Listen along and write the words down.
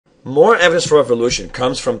More evidence for evolution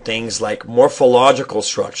comes from things like morphological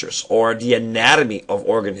structures or the anatomy of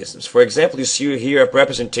organisms. For example, you see here a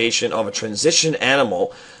representation of a transition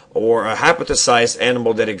animal or a hypothesized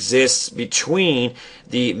animal that exists between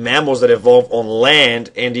the mammals that evolve on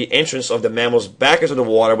land and the entrance of the mammals back into the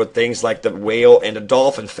water with things like the whale and the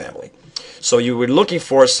dolphin family. So you were looking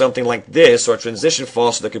for something like this, or a transition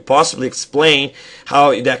fossil that could possibly explain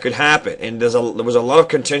how that could happen. And there was a lot of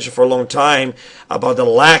contention for a long time about the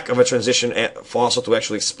lack of a transition fossil to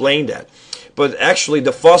actually explain that. But actually,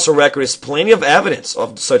 the fossil record is plenty of evidence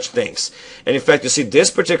of such things. And in fact, you see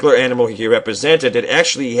this particular animal here represented that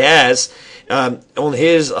actually has on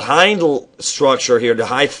his hind structure here, the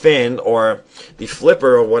hind fin or the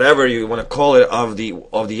flipper or whatever you want to call it of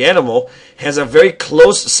the animal, has a very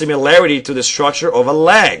close similarity to the structure of a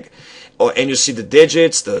leg. And you see the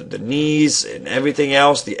digits, the knees, and everything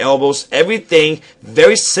else, the elbows, everything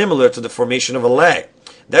very similar to the formation of a leg.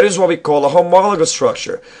 That is what we call a homologous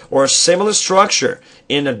structure, or a similar structure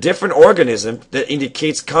in a different organism that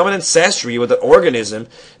indicates common ancestry with an organism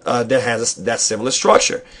that has that similar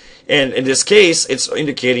structure. And in this case, it's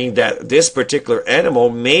indicating that this particular animal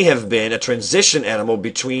may have been a transition animal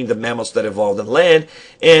between the mammals that evolved on land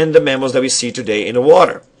and the mammals that we see today in the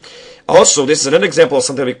water. Also, this is another example of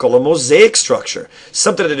something we call a mosaic structure,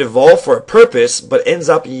 something that evolved for a purpose but ends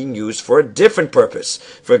up being used for a different purpose.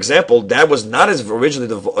 For example, that was not as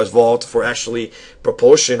originally evolved for actually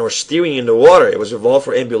propulsion or steering in the water. It was evolved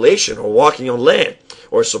for ambulation or walking on land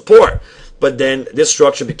or support. But then this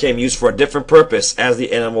structure became used for a different purpose as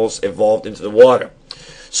the animals evolved into the water.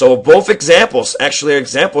 So both examples actually are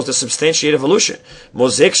examples that substantiate evolution.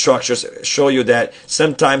 Mosaic structures show you that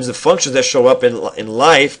sometimes the functions that show up in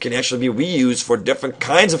life can actually be reused for different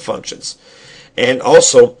kinds of functions. And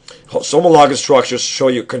also, homologous structures show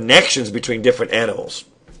you connections between different animals.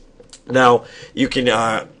 Now, you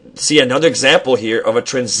can see another example here of a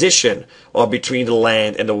transition between the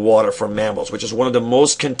land and the water for mammals, which is one of the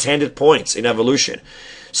most contended points in evolution.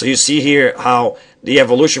 So you see here how the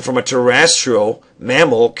evolution from a terrestrial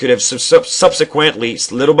mammal could have subsequently,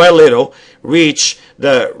 little by little, reach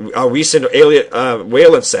the recent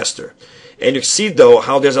whale ancestor. And you see, though,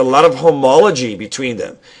 how there's a lot of homology between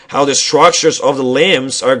them, how the structures of the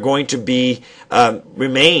limbs are going to be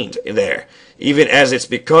remained there, even as it's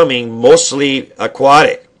becoming mostly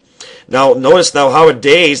aquatic. Now, notice now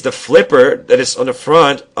nowadays the flipper that is on the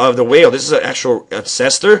front of the whale, this is an actual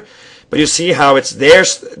ancestor. But you see how it's there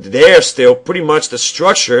still, pretty much the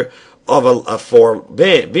structure of a four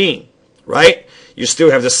being, right? You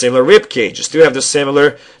still have the similar rib cage. You still have the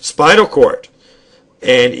similar spinal cord.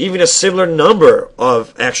 And even a similar number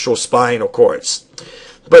of actual spinal cords.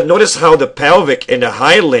 But notice how the pelvic and the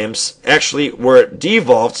hind limbs actually were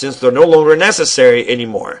devolved since they're no longer necessary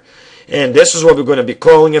anymore. And this is what we're going to be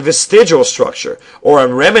calling a vestigial structure, or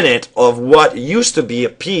a remnant of what used to be a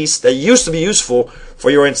piece that used to be useful for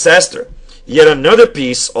your ancestor. Yet another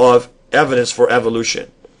piece of evidence for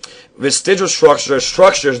evolution. Vestigial structures are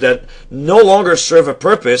structures that no longer serve a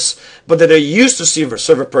purpose, but that they used to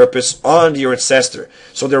serve a purpose on your ancestor.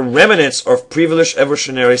 So they're remnants of previous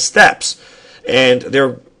evolutionary steps. And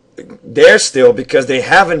they're there still because they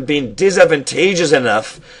haven't been disadvantageous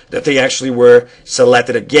enough that they actually were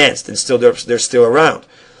selected against, and still they're still around.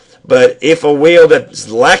 But if a whale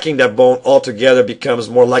that's lacking that bone altogether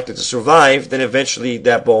becomes more likely to survive, then eventually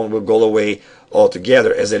that bone will go away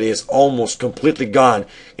altogether, as it is almost completely gone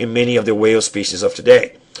in many of the whale species of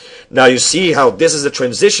today. Now you see how this is a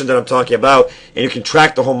transition that I'm talking about, and you can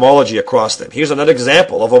track the homology across them. Here's another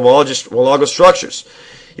example of homologous structures.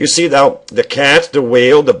 You see now the cat, the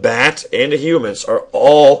whale, the bat, and the humans are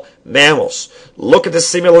all mammals. Look at the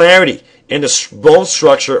similarity in the bone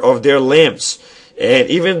structure of their limbs. And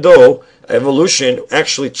even though evolution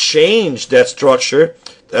actually changed that structure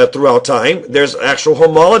throughout time, there's actual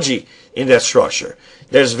homology in that structure.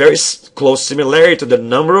 There's very close similarity to the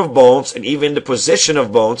number of bones and even the position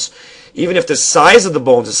of bones, even if the size of the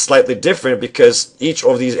bones is slightly different, because each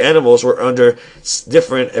of these animals were under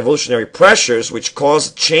different evolutionary pressures which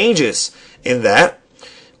caused changes in that.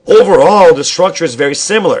 Overall, the structure is very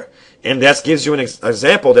similar, and that gives you an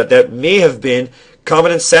example that may have been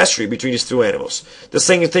common ancestry between these two animals. The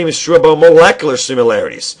same thing is true about molecular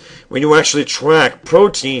similarities. When you actually track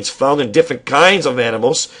proteins found in different kinds of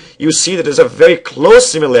animals, you see that there's a very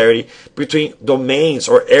close similarity between domains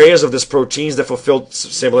or areas of these proteins that fulfill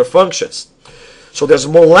similar functions. So there's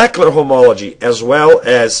molecular homology as well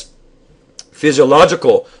as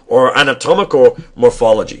physiological or anatomical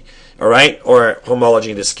morphology. all right, or homology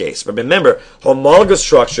in this case. But remember, homologous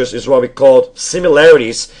structures is what we call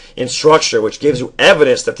similarities in structure, which gives you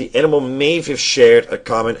evidence that the animal may have shared a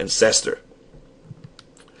common ancestor.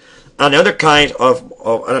 Another kind of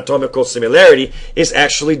anatomical similarity is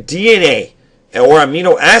actually DNA or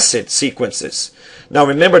amino acid sequences. Now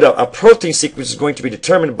remember that a protein sequence is going to be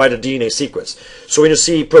determined by the DNA sequence. So when you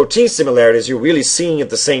see protein similarities, you're really seeing at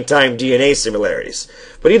the same time DNA similarities.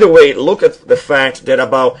 But either way, look at the fact that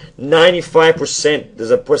about 95% there's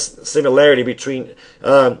a similarity between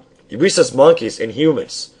rhesus monkeys and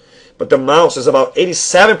humans. But the mouse is about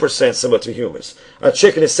 87% similar to humans. A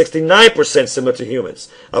chicken is 69% similar to humans.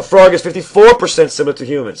 A frog is 54% similar to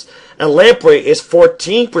humans. A lamprey is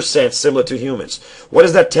 14% similar to humans. What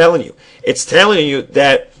is that telling you? It's telling you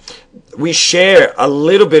that we share a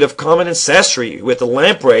little bit of common ancestry with the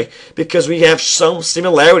lamprey because we have some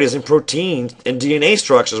similarities in protein and DNA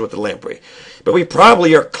structures with the lamprey. But we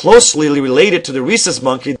probably are closely related to the rhesus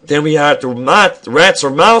monkey than we are to rats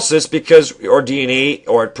or mouses because our DNA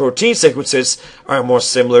or protein sequences are more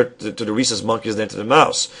similar to the rhesus monkeys than to the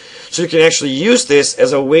mouse. So you can actually use this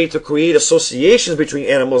as a way to create associations between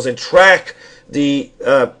animals and track the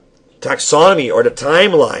taxonomy or the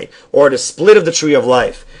timeline or the split of the tree of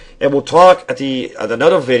life. And we'll talk at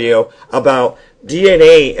another video about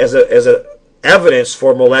DNA as a evidence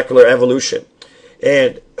for molecular evolution,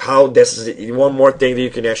 and how this is one more thing that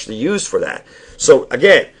you can actually use for that. So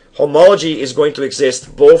again, homology is going to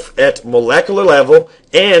exist both at molecular level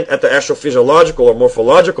and at the astrophysiological or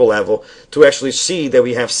morphological level to actually see that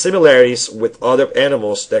we have similarities with other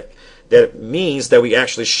animals. That means that we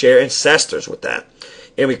actually share ancestors with that.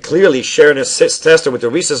 And we clearly share an ancestor with the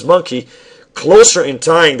rhesus monkey closer in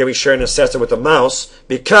time than we share an ancestor with the mouse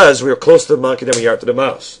because we are closer to the monkey than we are to the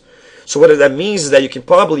mouse. So what that means is that you can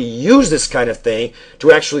probably use this kind of thing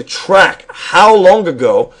to actually track how long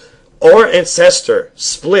ago our ancestor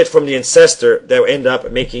split from the ancestor that end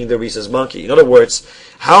up making the rhesus monkey. In other words,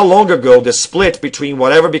 how long ago the split between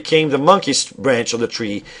whatever became the monkey branch of the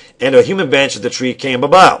tree and the human branch of the tree came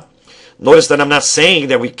about. Notice that I'm not saying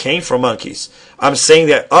that we came from monkeys. I'm saying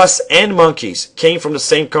that us and monkeys came from the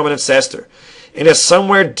same common ancestor. And that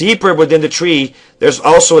somewhere deeper within the tree, there's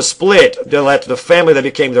also a split that led to the family that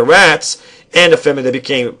became the rats and the family that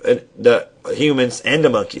became the humans and the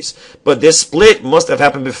monkeys. But this split must have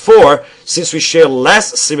happened before, since we share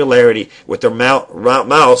less similarity with the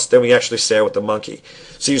mouse than we actually share with the monkey.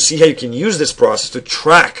 So you see how you can use this process to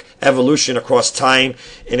track evolution across time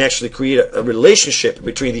and actually create a relationship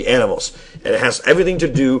between the animals. And it has everything to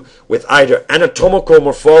do with either anatomical,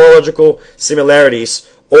 morphological similarities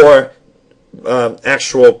or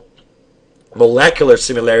actual molecular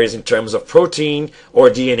similarities in terms of protein or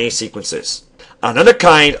DNA sequences. Another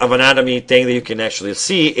kind of anatomy thing that you can actually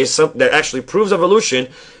see is something that actually proves evolution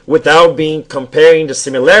without being comparing the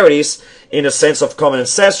similarities in the sense of common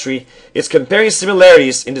ancestry. It's comparing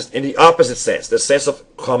similarities in the opposite sense, the sense of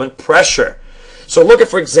common pressure. So look at,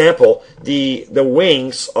 for example, the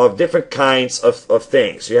wings of different kinds of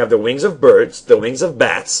things. You have the wings of birds, the wings of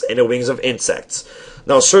bats, and the wings of insects.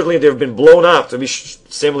 Now, certainly they've been blown up to be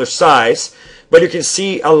similar size, but you can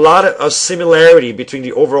see a lot of similarity between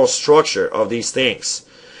the overall structure of these things.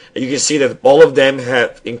 You can see that all of them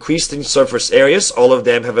have increased in surface areas, all of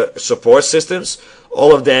them have support systems,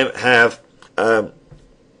 all of them have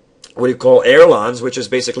what you call ailerons, which is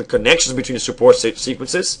basically connections between the support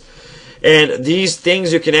sequences. And these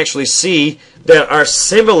things you can actually see that are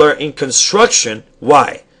similar in construction.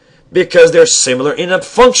 Why? Because they're similar in a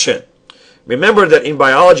function. Remember that in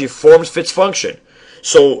biology, form fits function.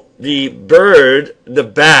 So the bird, the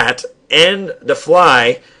bat, and the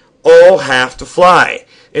fly all have to fly.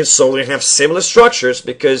 And so they have similar structures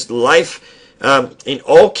because life, in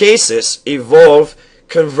all cases, evolved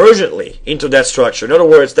convergently into that structure. In other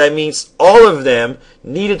words, that means all of them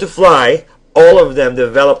needed to fly. All of them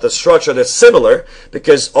developed a structure that's similar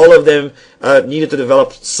because all of them needed to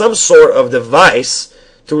develop some sort of device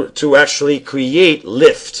to actually create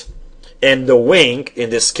lift. And the wing,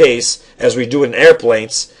 in this case, as we do in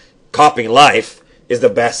airplanes, copying life, is the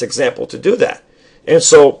best example to do that. And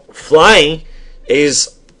so flying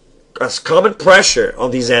is a common pressure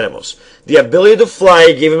on these animals. The ability to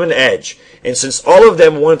fly gave them an edge. And since all of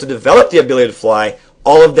them wanted to develop the ability to fly,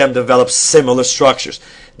 all of them developed similar structures.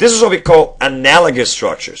 This is what we call analogous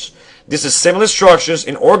structures. This is similar structures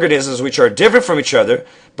in organisms which are different from each other,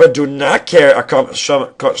 but do not share a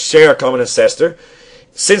common ancestor,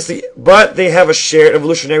 but they have a shared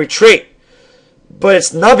evolutionary trait. But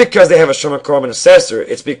it's not because they have a common ancestor,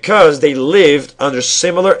 it's because they lived under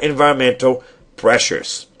similar environmental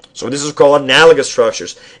pressures. So this is called analogous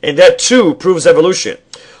structures, and that too proves evolution.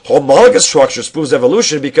 Homologous structures proves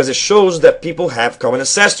evolution because it shows that people have common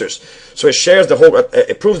ancestors. So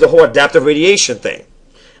it proves the whole adaptive radiation thing.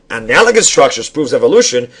 Analogous structures proves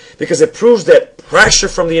evolution because it proves that pressure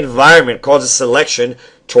from the environment causes selection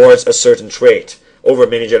towards a certain trait over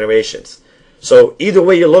many generations. So either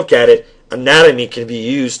way you look at it, anatomy can be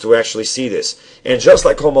used to actually see this. And just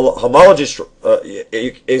like homology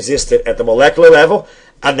existed at the molecular level,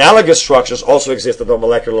 analogous structures also exist at the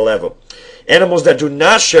molecular level. Animals that do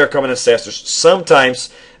not share common ancestors sometimes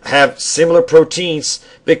have similar proteins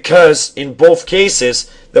because in both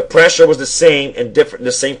cases the pressure was the same and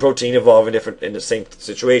the same protein evolved in the same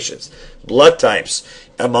situations. Blood types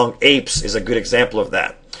among apes is a good example of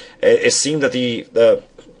that. It seemed that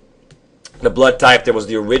the blood type that was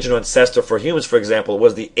the original ancestor for humans, for example,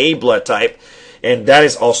 was the A blood type, and that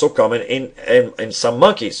is also common in some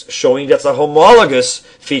monkeys, showing that's a homologous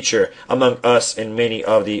feature among us and many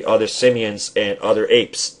of the other simians and other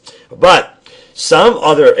apes. But some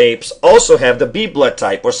other apes also have the B blood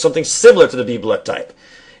type or something similar to the B blood type,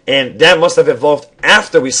 and that must have evolved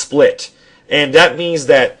after we split, and that means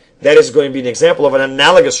that is going to be an example of an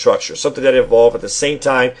analogous structure, something that evolved at the same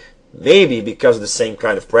time, maybe because of the same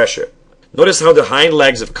kind of pressure. Notice how the hind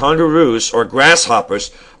legs of kangaroos or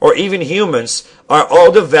grasshoppers or even humans are all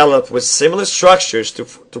developed with similar structures to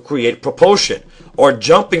create propulsion or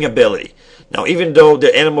jumping ability. Now, even though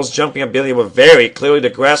the animal's jumping ability will vary, clearly the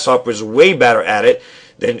grasshopper is way better at it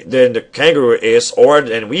than the kangaroo is or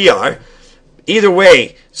than we are. Either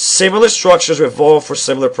way, similar structures evolve for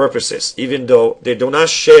similar purposes, even though they do not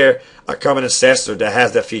share a common ancestor that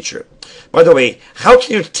has that feature. By the way, how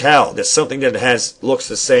can you tell that something that looks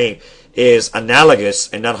the same is analogous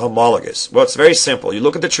and not homologous? Well, it's very simple. You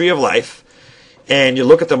look at the tree of life and you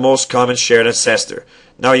look at the most common shared ancestor.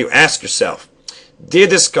 Now you ask yourself,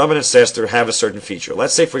 did this common ancestor have a certain feature?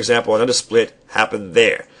 Let's say, for example, another split happened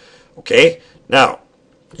there. Okay? Now,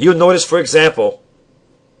 you notice, for example,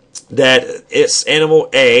 that it's animal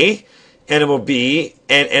A, animal B,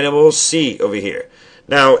 and animal C over here.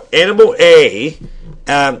 Now, animal A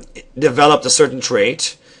developed a certain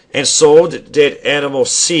trait, and so did animal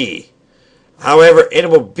C. However,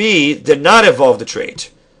 animal B did not evolve the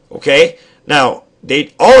trait. Okay? Now,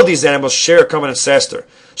 all of these animals share a common ancestor.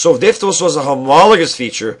 So if this was a homologous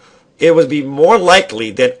feature, it would be more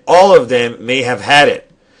likely that all of them may have had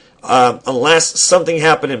it. Unless something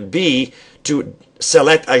happened in B to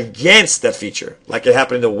select against that feature, like it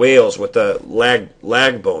happened in the whales with the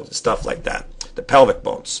lag bones and stuff like that, the pelvic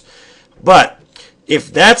bones. But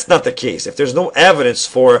if that's not the case, if there's no evidence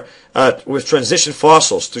for with transition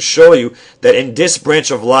fossils to show you that in this branch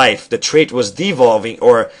of life the trait was devolving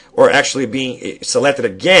or actually being selected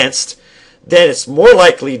against, then it's more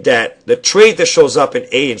likely that the trait that shows up in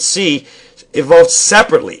A and C evolved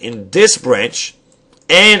separately in this branch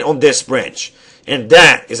and on this branch. And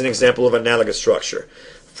that is an example of analogous structure.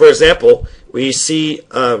 For example, we see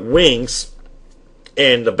wings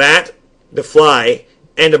in the bat, the fly,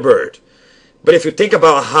 and the bird. But if you think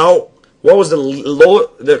about what was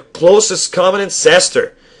the closest common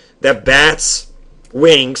ancestor that bats,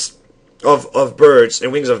 wings of birds,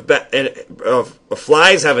 and wings of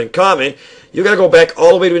flies have in common, you got to go back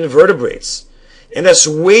all the way to invertebrates. And that's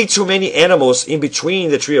way too many animals in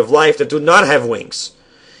between the tree of life that do not have wings.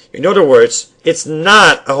 In other words, it's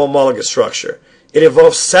not a homologous structure. It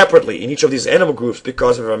evolves separately in each of these animal groups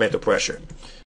because of environmental pressure.